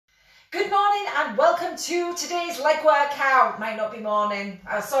and welcome to today's leg workout. Might not be morning.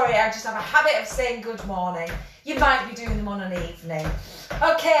 Sorry, I just have a habit of saying good morning. You might be doing them on an evening.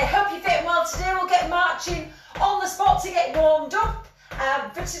 Okay, hope you're fitting well today. We'll get marching on the spot to get warmed up.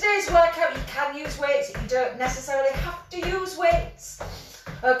 For today's workout, you can use weights. You don't necessarily have to use weights.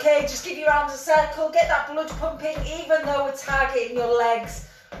 Okay, just give your arms a circle, get that blood pumping, even though we're targeting your legs.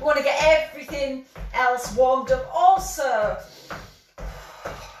 We want to get everything else warmed up also.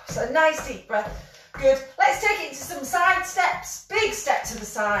 So nice deep breath. Good. Let's take it into some side steps. Big step to the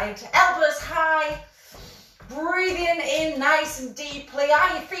side. Elbows high. Breathing in nice and deeply.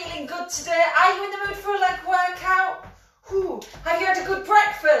 Are you feeling good today? Are you in the mood for a leg workout? Have you had a good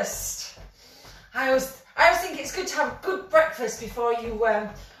breakfast? I always think it's good to have a good breakfast before you,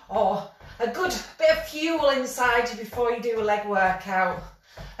 or a good bit of fuel inside you before you do a leg workout.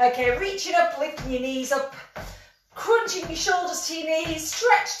 Okay, reaching up, lifting your knees up. Crunching your shoulders to your knees,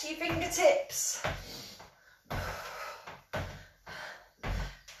 stretch to your fingertips.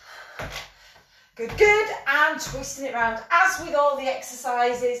 Good, good, and twisting it around. As with all the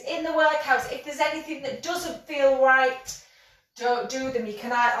exercises in the workouts, if there's anything that doesn't feel right, don't do them.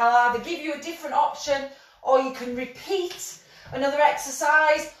 I'll either give you a different option, or you can repeat another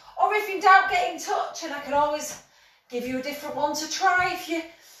exercise, or if in doubt, get in touch and I can always give you a different one to try if you're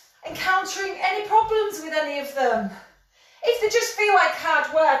encountering any problems with any of them. If they just feel like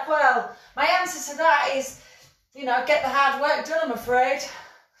hard work, well, my answer to that is, get the hard work done, I'm afraid.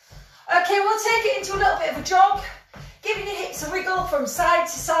 Okay, we'll take it into a little bit of a jog, giving your hips a wiggle from side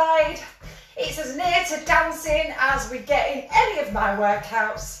to side. It's as near to dancing as we get in any of my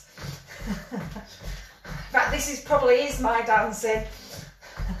workouts. In fact, this probably is my dancing.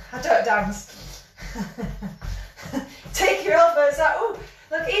 I don't dance. Take your elbows out. Ooh,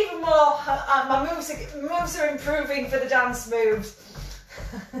 look, even more, my moves are improving for the dance moves.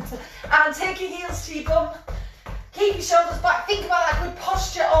 And take your heels to your bum. Keep your shoulders back. Think about that good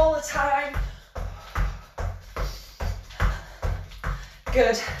posture all the time.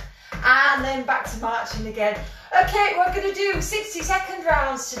 Good. And then back to marching again. Okay, we're going to do 60-second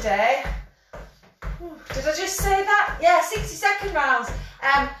rounds today. Did I just say that? Yeah, 60-second rounds.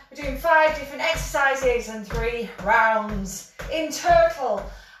 We're doing 5 different exercises and 3 rounds in total.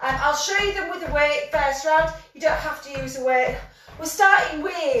 I'll show you them with a weight first round. You don't have to use a weight. We're starting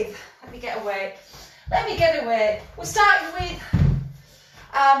with, let me get a weight. We're starting with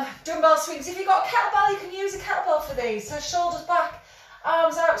dumbbell swings. If you've got a kettlebell, you can use a kettlebell for these. So shoulders back,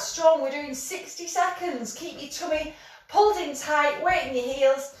 arms out strong. We're doing 60 seconds. Keep your tummy pulled in tight, weight in your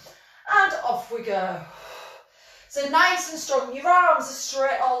heels, and off we go. So nice and strong. Your arms are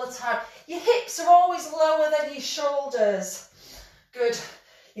straight all the time. Your hips are always lower than your shoulders. Good.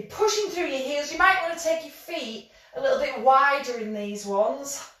 You're pushing through your heels. You might want to take your feet a little bit wider in these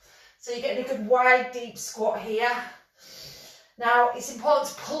ones. So you're getting a good wide, deep squat here. Now, it's important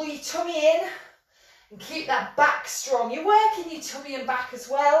to pull your tummy in and keep that back strong. You're working your tummy and back as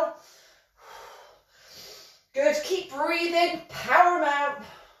well. Good. Keep breathing. Power them out.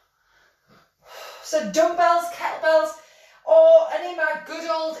 So dumbbells, kettlebells, or any of my good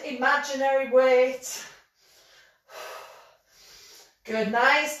old imaginary weight. Good,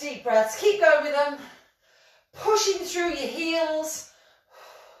 nice deep breaths. Keep going with them. Pushing through your heels.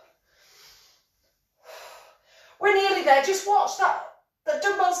 We're nearly there. Just watch that. The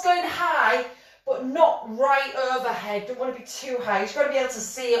dumbbell's going high, but not right overhead. Don't want to be too high. You've got to be able to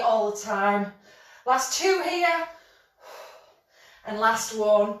see it all the time. Last 2 here. And last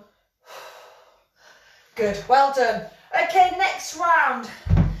 1. Good, well done. Okay, next round.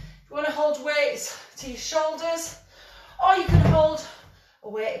 You want to hold weights to your shoulders, or you can hold a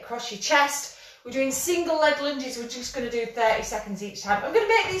weight across your chest. We're doing single leg lunges. We're just going to do 30 seconds each time. I'm going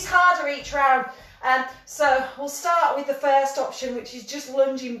to make these harder each round. So we'll start with the first option, which is just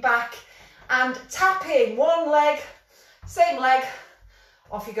lunging back and tapping one leg, same leg,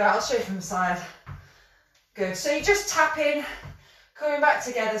 off you go. I'll show you from the side. Good, so you're just tapping, coming back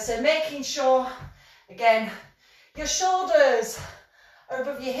together. So making sure, again, your shoulders are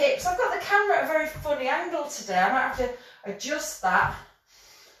above your hips. I've got the camera at a very funny angle today. I might have to adjust that.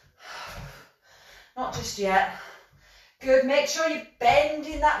 Not just yet. Good, make sure you're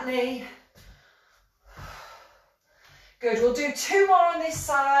bending that knee. Good, we'll do 2 more on this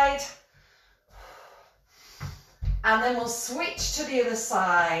side. And then we'll switch to the other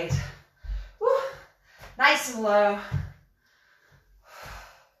side. Woo. Nice and low.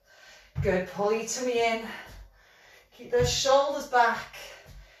 Good, pull your tummy in. Keep those shoulders back.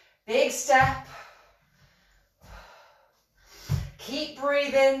 Big step. Keep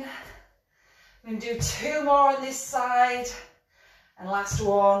breathing. I'm going to do 2 more on this side. And last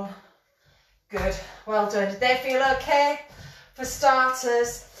one. Good, well done. Did they feel okay? For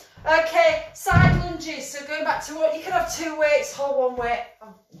starters. Okay, side lunges. So going back to what, you can have 2 weights or 1 weight.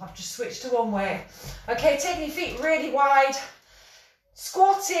 I've just switched to 1 weight. Okay, taking your feet really wide.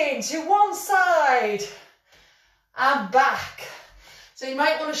 Squatting to one side and back. So you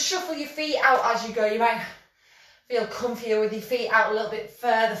might want to shuffle your feet out as you go. You might feel comfier with your feet out a little bit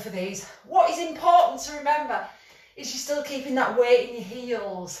further for these. What is important to remember is you're still keeping that weight in your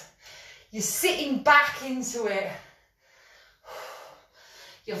heels. You're sitting back into it.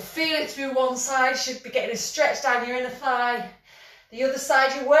 You'll feel it through one side, should be getting a stretch down your inner thigh. The other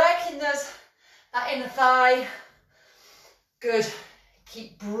side, you're working that inner thigh. Good.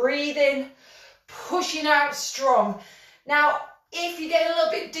 Keep breathing, pushing out strong. Now, if you're getting a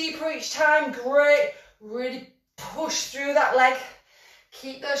little bit deeper each time, great. Really push through that leg.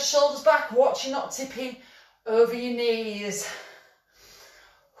 Keep those shoulders back, watch you not tipping over your knees.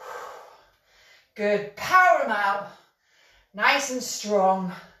 Good. Power them out. Nice and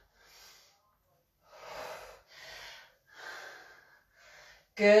strong.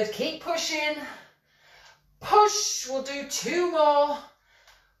 Good. Keep pushing. Push. We'll do 2 more.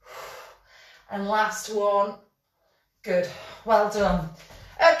 And last one. Good. Well done.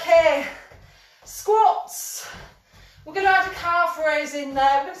 Okay. Squats. We're going to add a calf raise in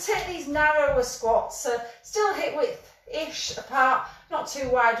there. We're going to take these narrower squats. So still hip width-ish apart. Not too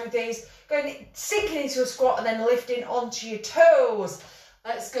wide with these. Going, sinking into a squat and then lifting onto your toes.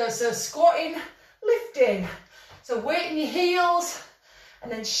 Let's go. So squatting, lifting. So weight in your heels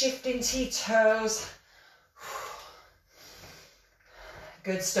and then shifting to your toes.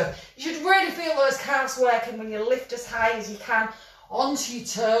 Good stuff. You should really feel those calves working when you lift as high as you can onto your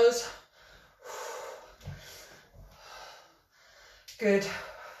toes. Good.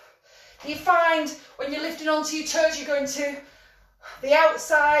 You find when you're lifting onto your toes, you're going to the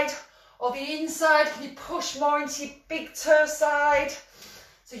outside or the inside. Can you push more into your big toe side?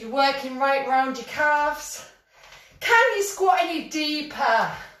 So you're working right round your calves. Can you squat any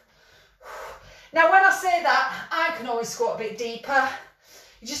deeper? Now, when I say that, I can always squat a bit deeper.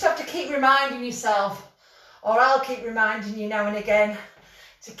 You just have to keep reminding yourself, or I'll keep reminding you now and again,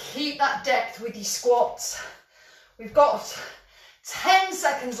 to keep that depth with your squats. We've got 10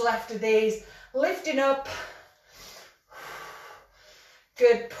 seconds left of these. Lifting up.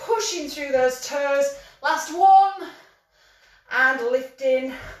 Good. Pushing through those toes. Last one. And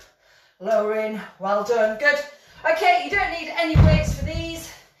lifting, lowering. Well done. Good. Okay, you don't need any weights for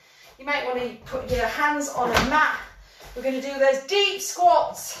these. You might want to put your hands on a mat. We're going to do those deep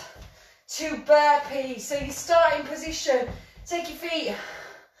squats to burpees. So you start in position. Take your feet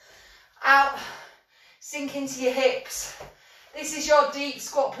out. Sink into your hips. This is your deep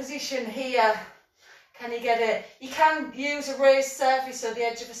squat position here. Can you get it? You can use a raised surface or the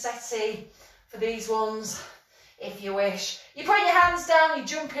edge of a settee for these ones if you wish. You put your hands down, you're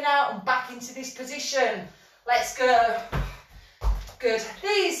jumping out and back into this position. Let's go. Good.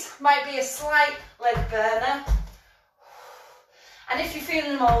 These might be a slight leg burner. And if you're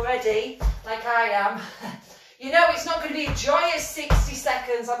feeling them already, like I am, you know it's not going to be a joyous 60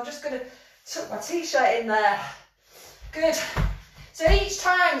 seconds. I'm just going to tuck my t-shirt in there. Good. So each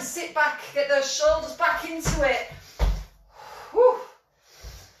time, sit back, get those shoulders back into it. Whew.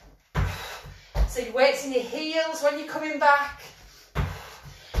 So your weight's in your heels when you're coming back.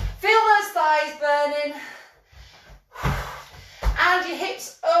 Feel those thighs burning. And your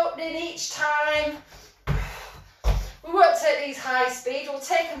hips opening each time. We won't take these high speed, we'll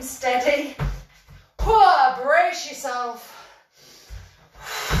take them steady. Whoa, brace yourself.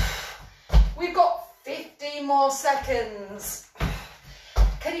 We've got 15 more seconds.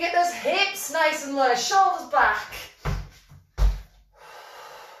 Can you get those hips nice and low, shoulders back?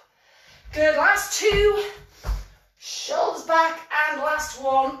 Good, last 2. Shoulders back and last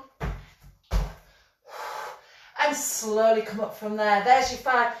 1. And slowly come up from there. There's your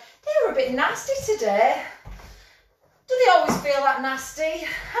 5. They were a bit nasty today. Do they always feel that nasty?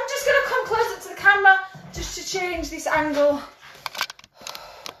 I'm just going to come closer to the camera just to change this angle.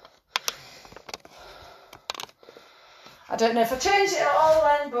 I don't know if I changed it at all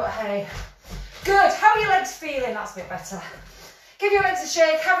then, but hey. Good. How are your legs feeling? That's a bit better. Give your legs a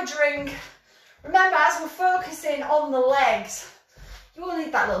shake, have a drink. Remember, as we're focusing on the legs, you will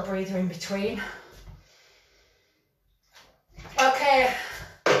need that little breather in between. Okay,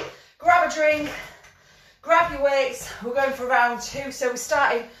 grab a drink, grab your weights. We're going for round 2. So we're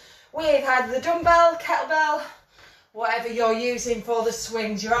starting with either the dumbbell, kettlebell, whatever you're using for the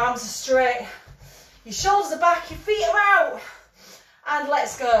swings. Your arms are straight, your shoulders are back, your feet are out. And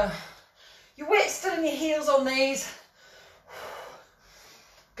let's go. Your weight's still in your heels on these.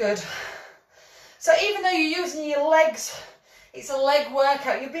 Good. So even though you're using your legs, it's a leg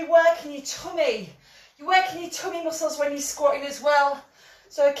workout, you'll be working your tummy. You're working your tummy muscles when you're squatting as well.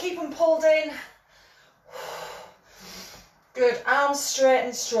 So keep them pulled in. Good, arms straight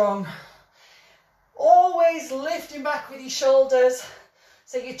and strong. Always lifting back with your shoulders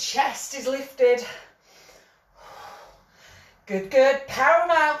so your chest is lifted. Good, good, power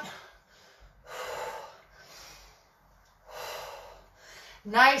them out.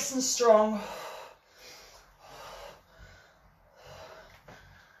 Nice and strong.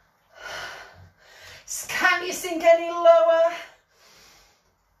 Can't you sink any lower?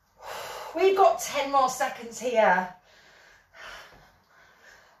 We've got 10 more seconds here.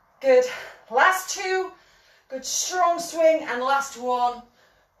 Good. Last two. Good strong swing and last one.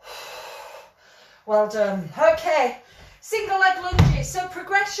 Well done. Okay. Single leg lunges. So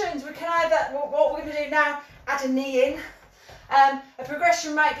progressions. We can either, what we're going to do now, add a knee in. A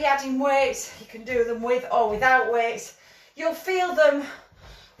progression might be adding weights. You can do them with or without weights. You'll feel them,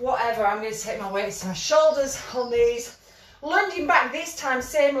 whatever. I'm going to take my weights to my shoulders or knees. Lunging back this time,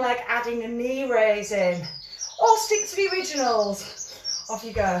 same leg, adding a knee raise in. Or stick to the originals. Off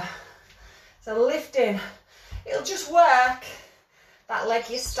you go. So lifting. It'll just work that leg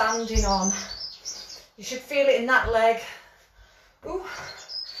you're standing on. You should feel it in that leg. Ooh.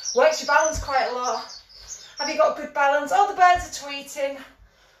 Works your balance quite a lot. Have you got good balance? Oh, the birds are tweeting.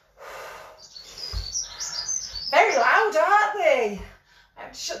 Very loud, aren't they? I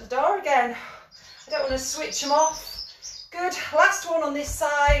have to shut the door again. I don't want to switch them off. Good. Last one on this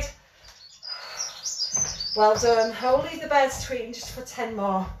side. Well done. I'll leave the birds tweeting just for 10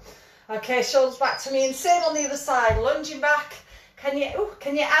 more. Okay, shoulders back to me and same on the other side. Lunging back. Can you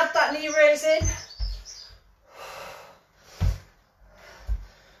add that knee raise in?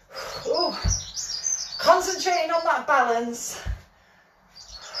 Ooh. Concentrating on that balance.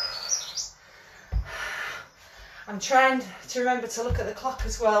 I'm trying to remember to look at the clock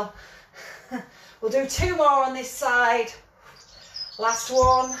as well. We'll do 2 more on this side. Last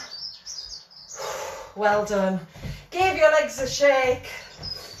one. Well done. Give your legs a shake.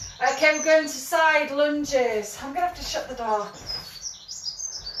 Okay, we're going to side lunges. I'm going to have to shut the door.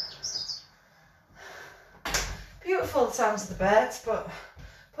 Beautiful sounds of the birds, but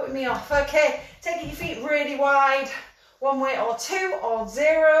putting me off. Okay, taking your feet really wide. 1 weight or 2 or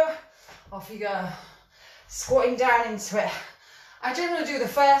 0. Off you go. Squatting down into it. I generally do the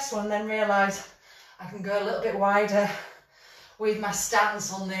first one, then realise I can go a little bit wider with my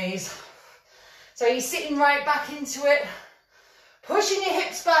stance on these. So you're sitting right back into it, pushing your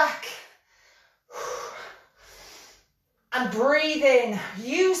hips back, and breathe in.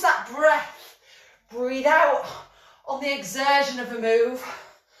 Use that breath. Breathe out on the exertion of a move.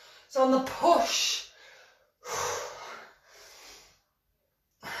 So on the push.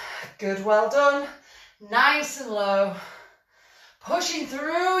 Good, well done. Nice and low. Pushing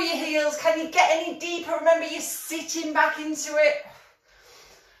through your heels. Can you get any deeper? Remember, you're sitting back into it.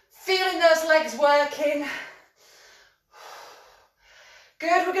 Feeling those legs working.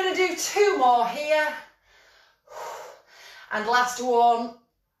 Good, we're going to do 2 more here. And last one.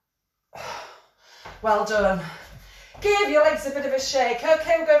 Well done. Give your legs a bit of a shake.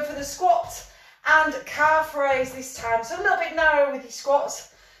 Okay, we're going for the squat and calf raise this time. So a little bit narrow with your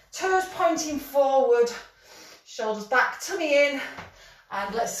squats. Toes pointing forward. Shoulders back, tummy in.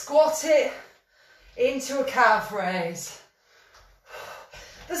 And let's squat it into a calf raise.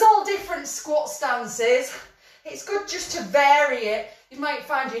 There's all different squat stances. It's good just to vary it. You might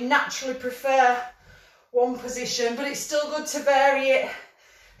find you naturally prefer one position, but it's still good to vary it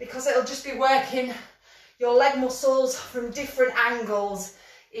because it'll just be working your leg muscles from different angles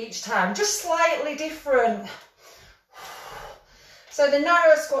each time, just slightly different. So the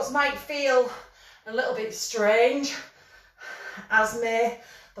narrow squats might feel a little bit strange, as may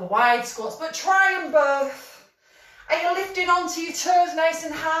the wide squats, but try them both. Are you lifting onto your toes nice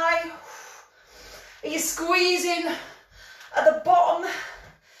and high? Are you squeezing at the bottom?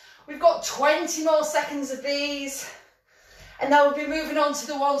 We've got 20 more seconds of these. And then we'll be moving on to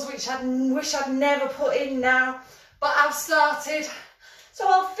the ones which I wish I'd never put in now. But I've started. So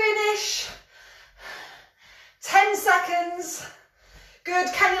I'll finish. 10 seconds. Good.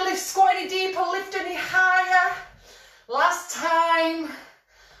 Can you lift, squat any deeper, lift any higher? Last time.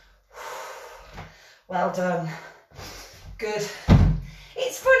 Well done. Good.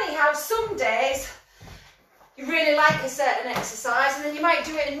 It's funny how some days you really like a certain exercise and then you might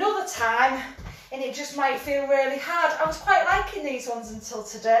do it another time and it just might feel really hard. I was quite liking these ones until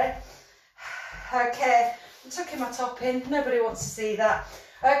today. Okay, I'm tucking my top in. Nobody wants to see that.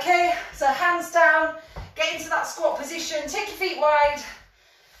 Okay, so hands down, get into that squat position, take your feet wide.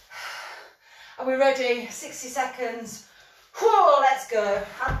 Are we ready? 60 seconds. Whoa, let's go.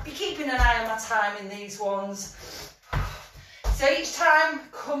 I'll be keeping an eye on my time in these ones. So each time,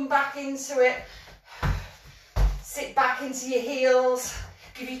 come back into it. Sit back into your heels.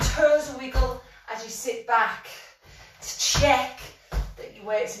 Give your toes a wiggle as you sit back to check that your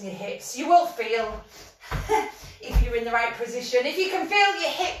weight's in your hips. You will feel if you're in the right position. If you can feel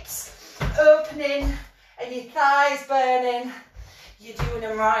your hips opening and your thighs burning, you're doing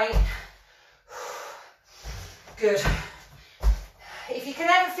them right. Good. If you can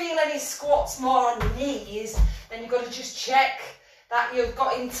ever feel any squats more on your knees, then you've got to just check that you've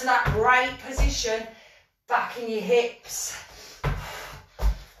got into that right position, back in your hips.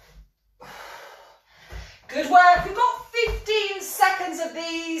 Good work. We've got 15 seconds of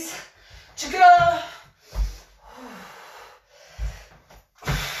these to go.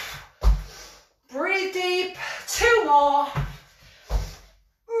 Breathe deep. 2 more.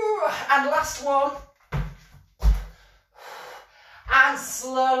 And last one. And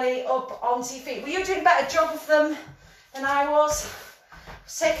slowly up onto your feet. Were you doing a better job of them than I was? I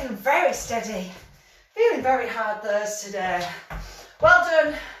was taking them very steady. Feeling very hard those today. Well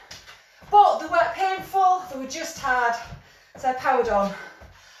done. But they weren't painful, they were just hard. So I powered on.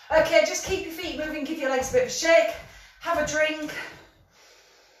 Okay, just keep your feet moving, give your legs a bit of a shake. Have a drink.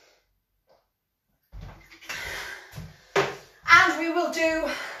 And we will do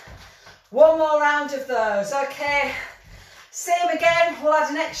one more round of those, okay? Same again, we'll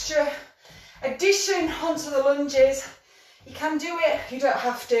add an extra addition onto the lunges. You can do it, you don't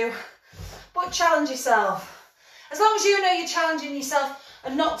have to, but challenge yourself. As long as you know you're challenging yourself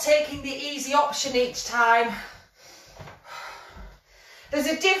and not taking the easy option each time. There's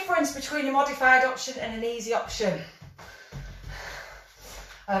a difference between a modified option and an easy option.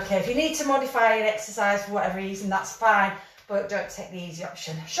 Okay, if you need to modify an exercise for whatever reason, that's fine, but don't take the easy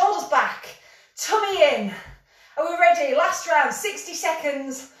option. Shoulders back, tummy in. Are we ready? Last round, 60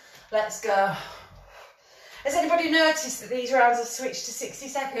 seconds. Let's go. Has anybody noticed that these rounds have switched to 60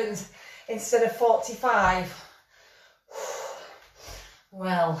 seconds instead of 45?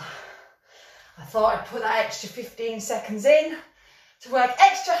 Well, I thought I'd put that extra 15 seconds in to work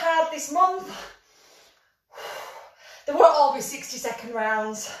extra hard this month. There won't all be 60-second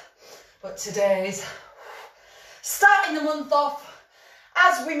rounds, but today's. Starting the month off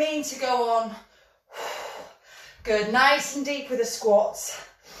as we mean to go on. Good, nice and deep with the squats.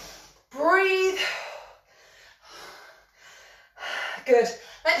 Breathe. Good.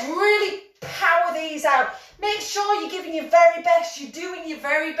 Let's really power these out. Make sure you're giving your very best. You're doing your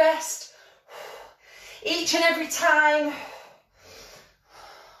very best. Each and every time.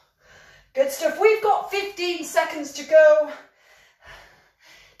 Good stuff. We've got 15 seconds to go.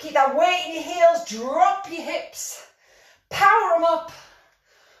 Keep that weight in your heels. Drop your hips. Power them up.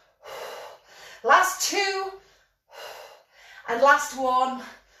 Last 2. And last 1.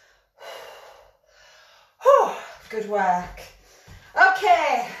 Good work.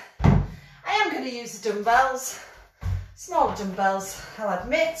 Okay. I am going to use the dumbbells. Smaller dumbbells, I'll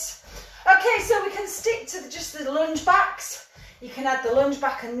admit. Okay, so we can stick to just the lunge backs. You can add the lunge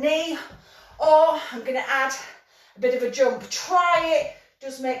back and knee, or I'm going to add a bit of a jump. Try it,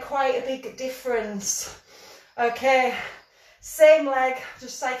 does make quite a big difference. Okay, same leg,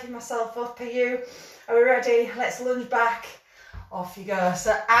 just psyching myself up. Are we ready? Let's lunge back. Off you go.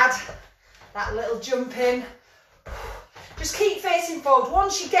 So add that little jump in. Just keep facing forward.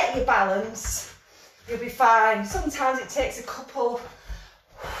 Once you get your balance, you'll be fine. Sometimes it takes a couple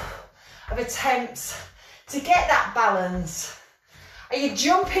of attempts to get that balance. Are you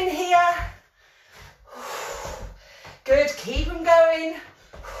jumping here? Good, keep them going.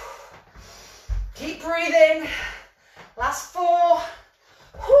 Keep breathing. Last 4,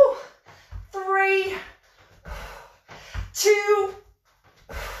 3, 2,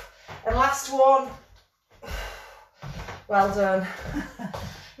 and last 1. Well done.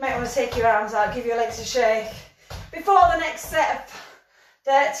 Might want to take your arms out, give your legs a shake. Before the next set of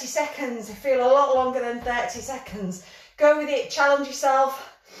 30 seconds, I feel a lot longer than 30 seconds. Go with it, challenge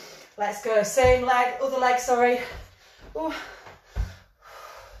yourself. Let's go, same leg, other leg, sorry. Ooh.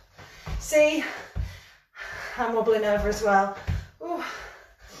 See, I'm wobbling over as well. Ooh.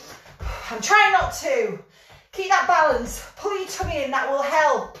 I'm trying not to. Keep that balance, pull your tummy in, that will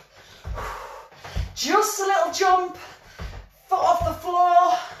help. Just a little jump, foot off the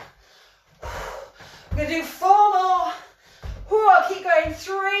floor. We're going to do 4 more. Ooh, I'll keep going.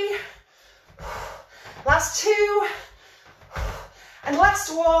 3. Last 2. And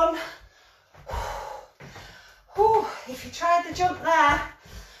last 1. Ooh, if you tried the jump there,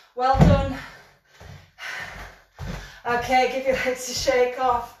 well done. Okay, give your legs a shake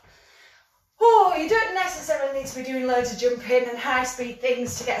off. Oh, you don't necessarily need to be doing loads of jumping and high speed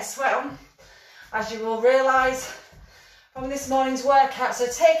things to get a sweat on, as you will realise from this morning's workout. So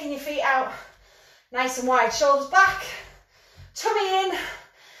taking your feet out nice and wide, shoulders back, tummy in.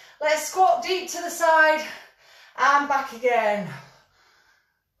 Let's squat deep to the side and back again.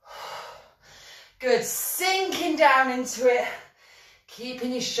 Good, sinking down into it,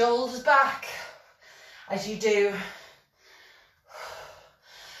 keeping your shoulders back as you do.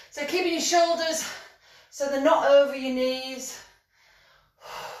 So keeping your shoulders so they're not over your knees.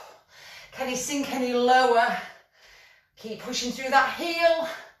 Can you sink any lower? Keep pushing through that heel.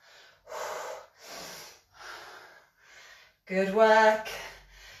 Good work.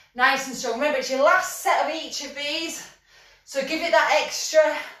 Nice and strong. Remember, it's your last set of each of these, so give it that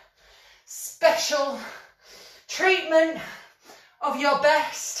extra special treatment of your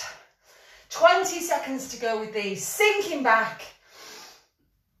best. 20 seconds to go with these. Sinking back.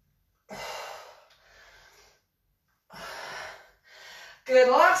 Good,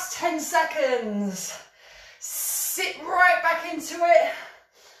 last 10 seconds. Sit right back into it.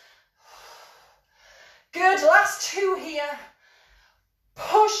 Good, last 2 here.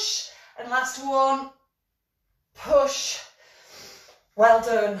 Push, and last 1. Push. Well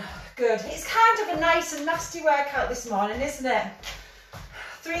done. Good. It's kind of a nice and nasty workout this morning, isn't it?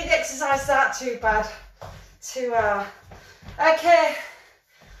 3 of the exercises aren't too bad. 2 are. Okay.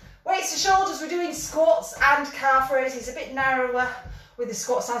 Weights to shoulders, we're doing squats and calf raises. A bit narrower with the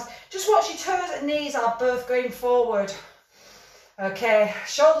squat stance. Just watch your toes and knees are both going forward. Okay,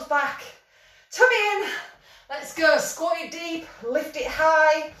 shoulders back, tummy in. Let's go. Squat it deep, lift it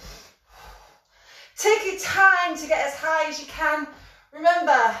high. Take your time to get as high as you can.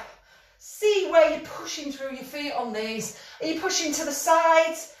 Remember, see where you're pushing through your feet on these. Are you pushing to the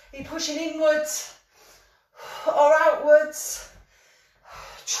sides? Are you pushing inwards or outwards?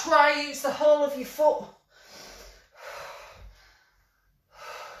 Try use the whole of your foot.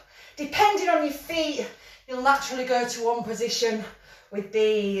 Depending on your feet, you'll naturally go to one position with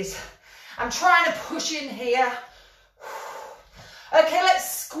these. I'm trying to push in here. Okay,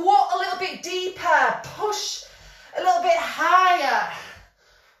 let's squat a little bit deeper. Push a little bit higher.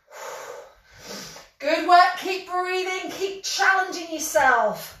 Good work. Keep breathing. Keep challenging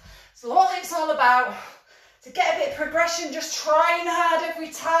yourself. That's what it's all about. To get a bit of progression, just trying hard every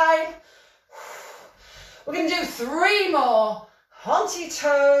time. We're going to do 3 more. Onto your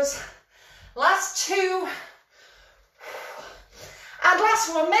toes. Last 2. And last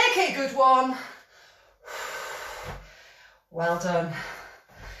one, make it a good one. Well done.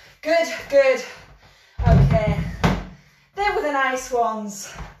 Good, good. Okay. They were the nice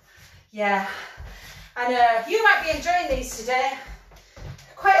ones. Yeah. And you might be enjoying these today.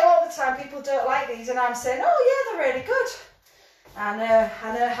 Quite a lot of the time people don't like these and I'm saying, oh yeah, they're really good. I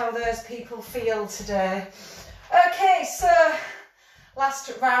know how those people feel today. Okay, so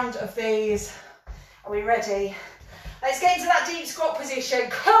last round of these. Are we ready? Let's get into that deep squat position.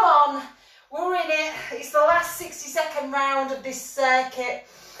 Come on, we're in it. It's the last 60-second round of this circuit.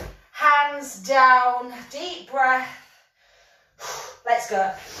 Hands down, deep breath. Let's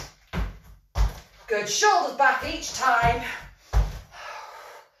go. Good, shoulders back each time.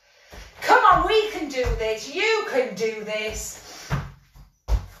 Come on, we can do this. You can do this.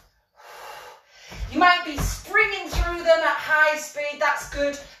 You might be springing through them at high speed. That's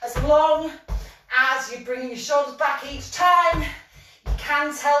good, as long as you're bringing your shoulders back each time. You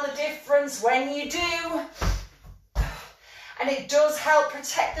can tell the difference when you do. And it does help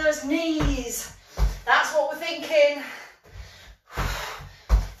protect those knees. That's what we're thinking.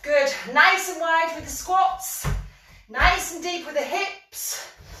 Good. Nice and wide with the squats. Nice and deep with the hips.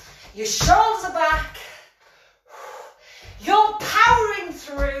 Your shoulders are back. You're powering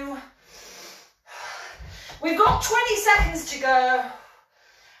through. We've got 20 seconds to go.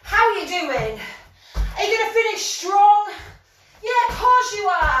 How are you doing? Are you going to finish strong? Yeah, of course you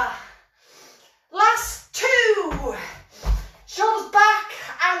are. Last 2. Shoulders back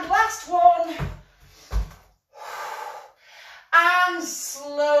and last 1. And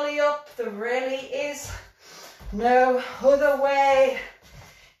slowly up. There really is no other way.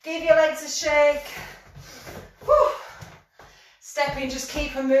 Give your legs a shake. Whew. Step in, just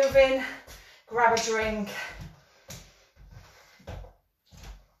keep them moving. Grab a drink.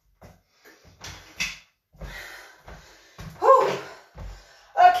 Whew.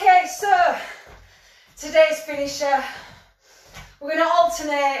 Okay, so today's finisher. We're going to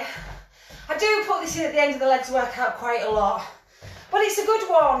alternate. I do put this in at the end of the legs workout quite a lot, but it's a good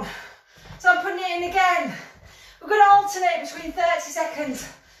one. So I'm putting it in again. We're going to alternate between 30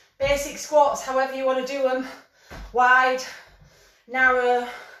 seconds, basic squats, however you want to do them. Wide, narrow,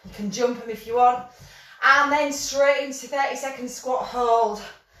 You can jump them if you want. And then straight into 30-second squat hold.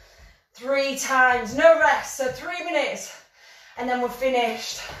 3 times, no rest, so 3 minutes. And then we're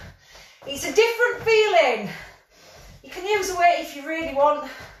finished. It's a different feeling. You can use a weight if you really want.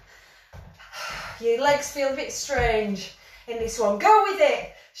 Your legs feel a bit strange in this one. Go with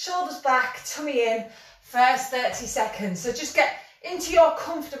it. Shoulders back, tummy in, first 30 seconds. So just get into your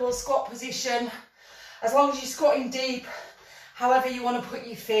comfortable squat position, as long as you're squatting deep, however you want to put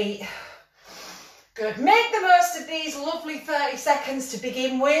your feet. Good. Make the most of these lovely 30 seconds to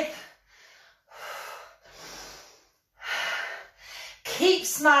begin with. Keep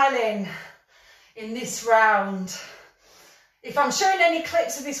smiling in this round. If I'm showing any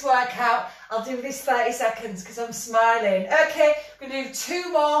clips of this workout, I'll do this 30 seconds because I'm smiling. Okay, we're going to do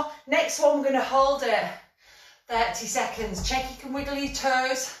 2 more. Next one, we're going to hold it. 30 seconds. Check you can wiggle your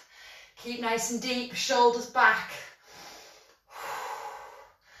toes. Keep nice and deep, shoulders back.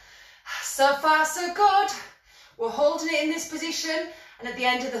 So far, so good. We're holding it in this position, and at the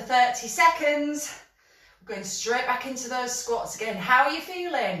end of the 30 seconds, we're going straight back into those squats again. How are you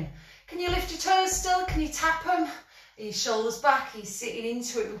feeling? Can you lift your toes still? Can you tap them? Are your shoulders back? Are you sitting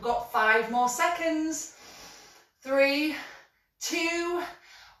into it? We've got 5 more seconds. 3, 2,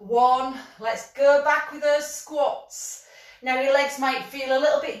 1. Let's go back with those squats. Now your legs might feel a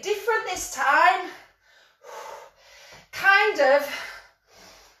little bit different this time. Kind of.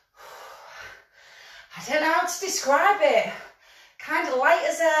 I don't know how to describe it. Kind of light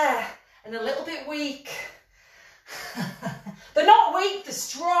as air and a little bit weak. They're not weak, they're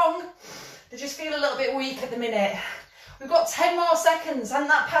strong. They just feel a little bit weak at the minute. We've got 10 more seconds and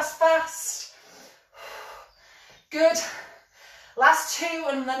that passed fast. Good. Last 2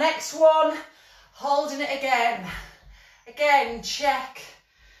 and the next one. Holding it again. Again, check.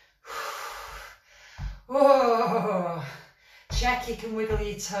 Whoa. Check you can wiggle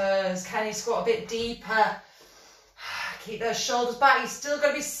your toes. Can you squat a bit deeper? Keep those shoulders back. You're still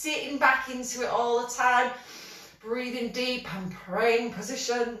going to be sitting back into it all the time. Breathing deep and praying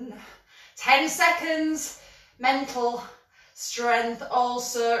position. 10 seconds. Mental strength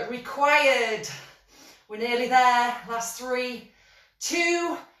also required. We're nearly there. Last 3,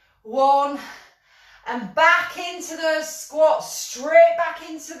 2, 1. And back into those squats. Straight back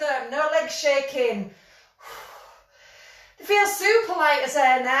into them. No legs shaking. They feel super light as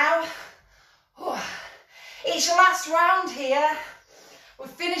air now. It's your last round here. We're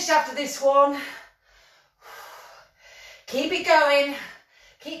finished after this one. Keep it going.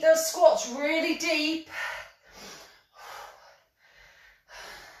 Keep those squats really deep.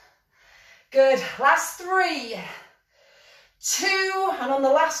 Good. Last 3, 2, and on the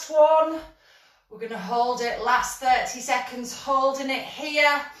last one, we're going to hold it. Last 30 seconds, holding it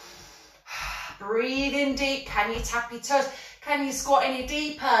here. Breathing deep. Can you tap your toes? Can you squat any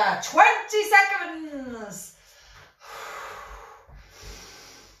deeper? 20 seconds.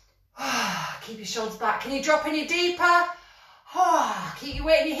 Keep your shoulders back. Can you drop any deeper? Keep your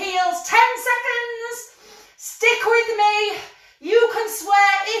weight in your heels. 10 seconds. Stick with me. You can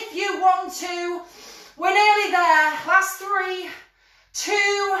swear if you want to. We're nearly there. Last 3,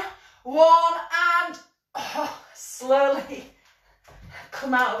 2, 1, and slowly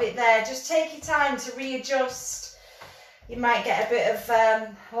come out of it there. Just take your time to readjust. You might get a bit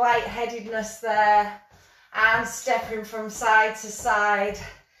of lightheadedness there and stepping from side to side.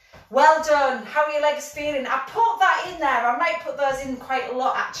 Well done. How are your legs feeling? I put that in there. I might put those in quite a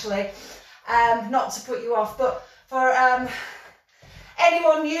lot actually, not to put you off, but for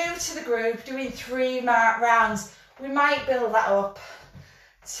anyone new to the group doing 3 rounds, we might build that up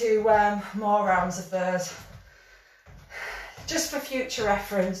to more rounds of those. Just for future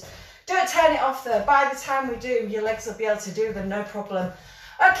reference. Don't turn it off though. By the time we do, your legs will be able to do them, no problem.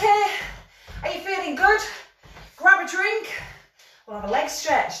 Okay, are you feeling good? Grab a drink. We'll have a leg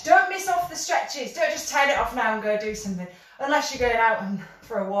stretch. Don't miss off the stretches. Don't just turn it off now and go do something. Unless you're going out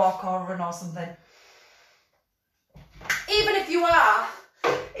for a walk or a run or something. Even if you are,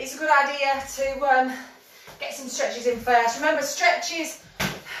 it's a good idea to get some stretches in first. Remember, stretches,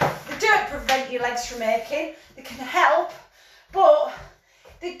 they don't prevent your legs from aching. They can help, but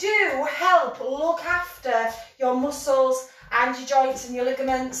they do help look after your muscles and your joints and your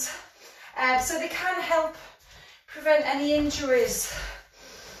ligaments. So they can help prevent any injuries.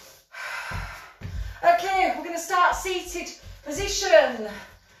 Okay, we're going to start seated position.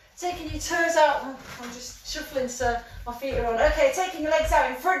 Taking your toes out. I'm just shuffling so my feet are on. Okay, taking your legs out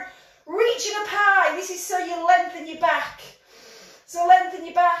in front. Reaching up high. This is so you lengthen your back. So lengthen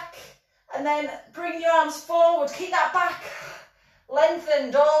your back and then bring your arms forward. Keep that back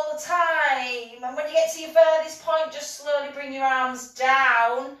lengthened all the time. And when you get to your furthest point, just slowly bring your arms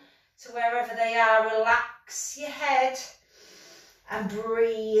down to wherever they are. Relax your head and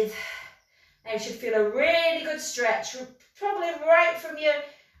breathe. Now you should feel a really good stretch, probably right from your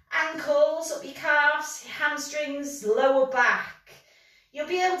ankles, up your calves, your hamstrings, lower back. You'll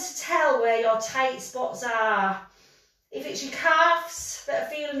be able to tell where your tight spots are. If it's your calves that are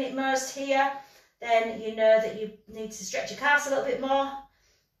feeling it most here, then you know that you need to stretch your calves a little bit more,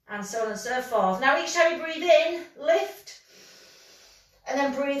 and so on and so forth. Now each time you breathe in, lift, and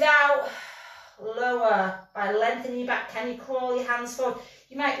then breathe out, lower by lengthening your back. Can you crawl your hands forward?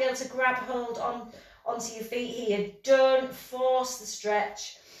 You might be able to grab hold onto your feet here. Don't force the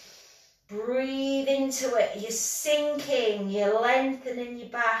stretch. Breathe into it. You're sinking, you're lengthening your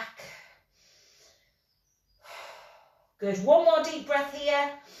back. Good. One more deep breath here.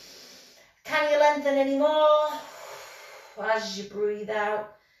 Can you lengthen any more? As you breathe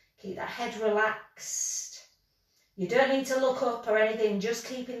out, keep that head relaxed. You don't need to look up or anything, just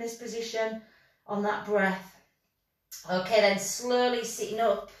keep in this position on that breath. Okay, then slowly sitting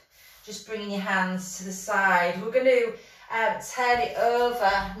up, just bringing your hands to the side. We're going to turn it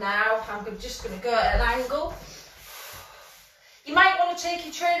over now. I'm just going to go at an angle. You might want to take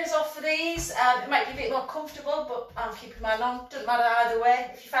your trainers off for these. It might be a bit more comfortable, but I'm keeping mine on. Doesn't matter either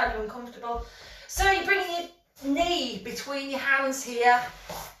way if you find them uncomfortable. So you're bringing your knee between your hands here.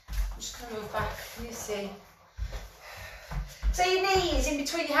 I'm just going to move back. Can you see? So your knees in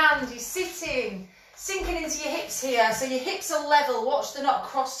between your hands. You're sitting, sinking into your hips here. So your hips are level. Watch them not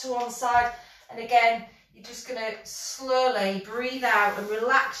cross to one side. And again, you're just going to slowly breathe out and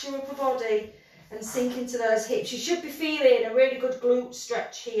relax your upper body and sink into those hips. You should be feeling a really good glute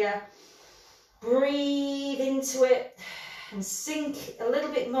stretch here. Breathe into it and sink a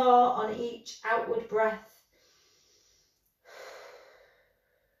little bit more on each outward breath.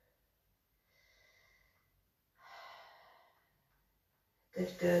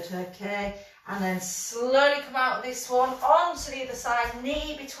 Good, good, okay. And then slowly come out of this one, onto the other side,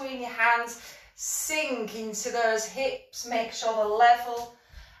 knee between your hands, sink into those hips, make sure they're level.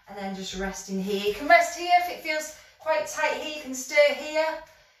 And then just rest in here. You can rest here if it feels quite tight here. You can stay here.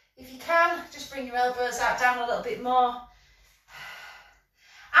 If you can, just bring your elbows out down a little bit more.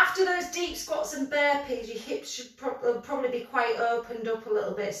 After those deep squats and burpees, your hips should probably be quite opened up a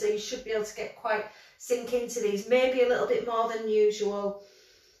little bit. So you should be able to get quite sink into these. Maybe a little bit more than usual.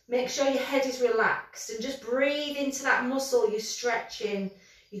 Make sure your head is relaxed and just breathe into that muscle you're stretching,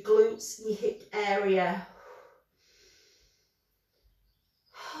 your glutes and your hip area.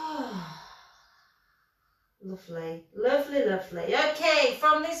 Lovely, lovely, lovely. Okay,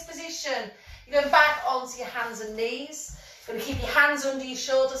 from this position, you're going back onto your hands and knees. You're going to keep your hands under your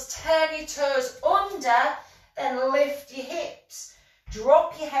shoulders, turn your toes under, then lift your hips.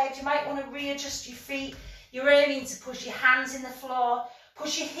 Drop your head. You might want to readjust your feet. You're aiming to push your hands in the floor,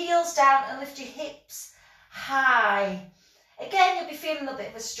 push your heels down and lift your hips high. Again, you'll be feeling a bit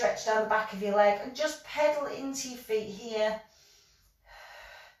of a stretch down the back of your leg, and just pedal into your feet here.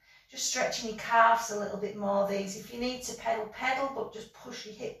 Just stretching your calves a little bit more these. If you need to pedal, pedal, but just push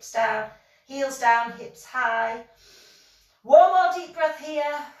your hips down, heels down, hips high. One more deep breath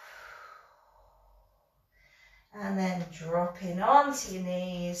here. And then dropping onto your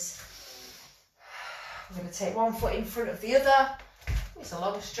knees. We're going to take one foot in front of the other. It's a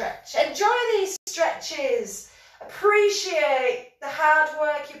long stretch. Enjoy these stretches. Appreciate the hard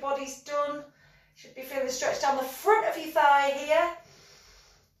work your body's done. You should be feeling the stretch down the front of your thigh here.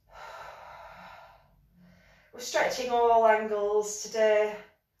 We're stretching all angles today.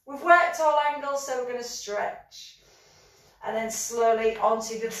 We've worked all angles, so we're going to stretch. And then slowly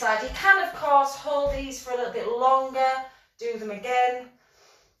onto the other side. You can, of course, hold these for a little bit longer. Do them again.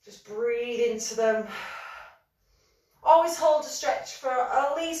 Just breathe into them. Always hold a stretch for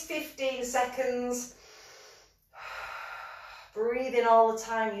at least 15 seconds. Breathe in all the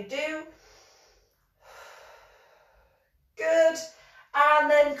time you do. Good. And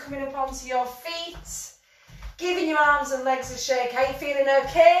then coming up onto your feet. Giving your arms and legs a shake. Are you feeling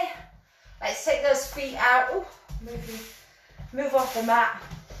okay? Let's take those feet out. Ooh, move off the mat.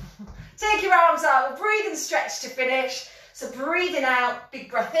 Take your arms out. We'll breathe and stretch to finish. So breathing out,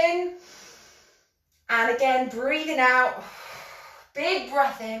 big breath in. And again, breathing out, big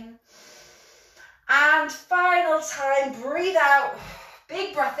breath in. And final time, breathe out,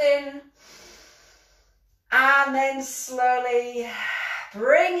 big breath in. And then slowly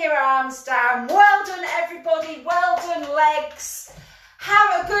bring your arms down. Well done, everybody. Well done, legs.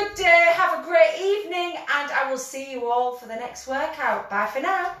 Have a good day. Have a great evening. And I will see you all for the next workout. Bye for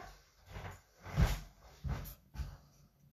now.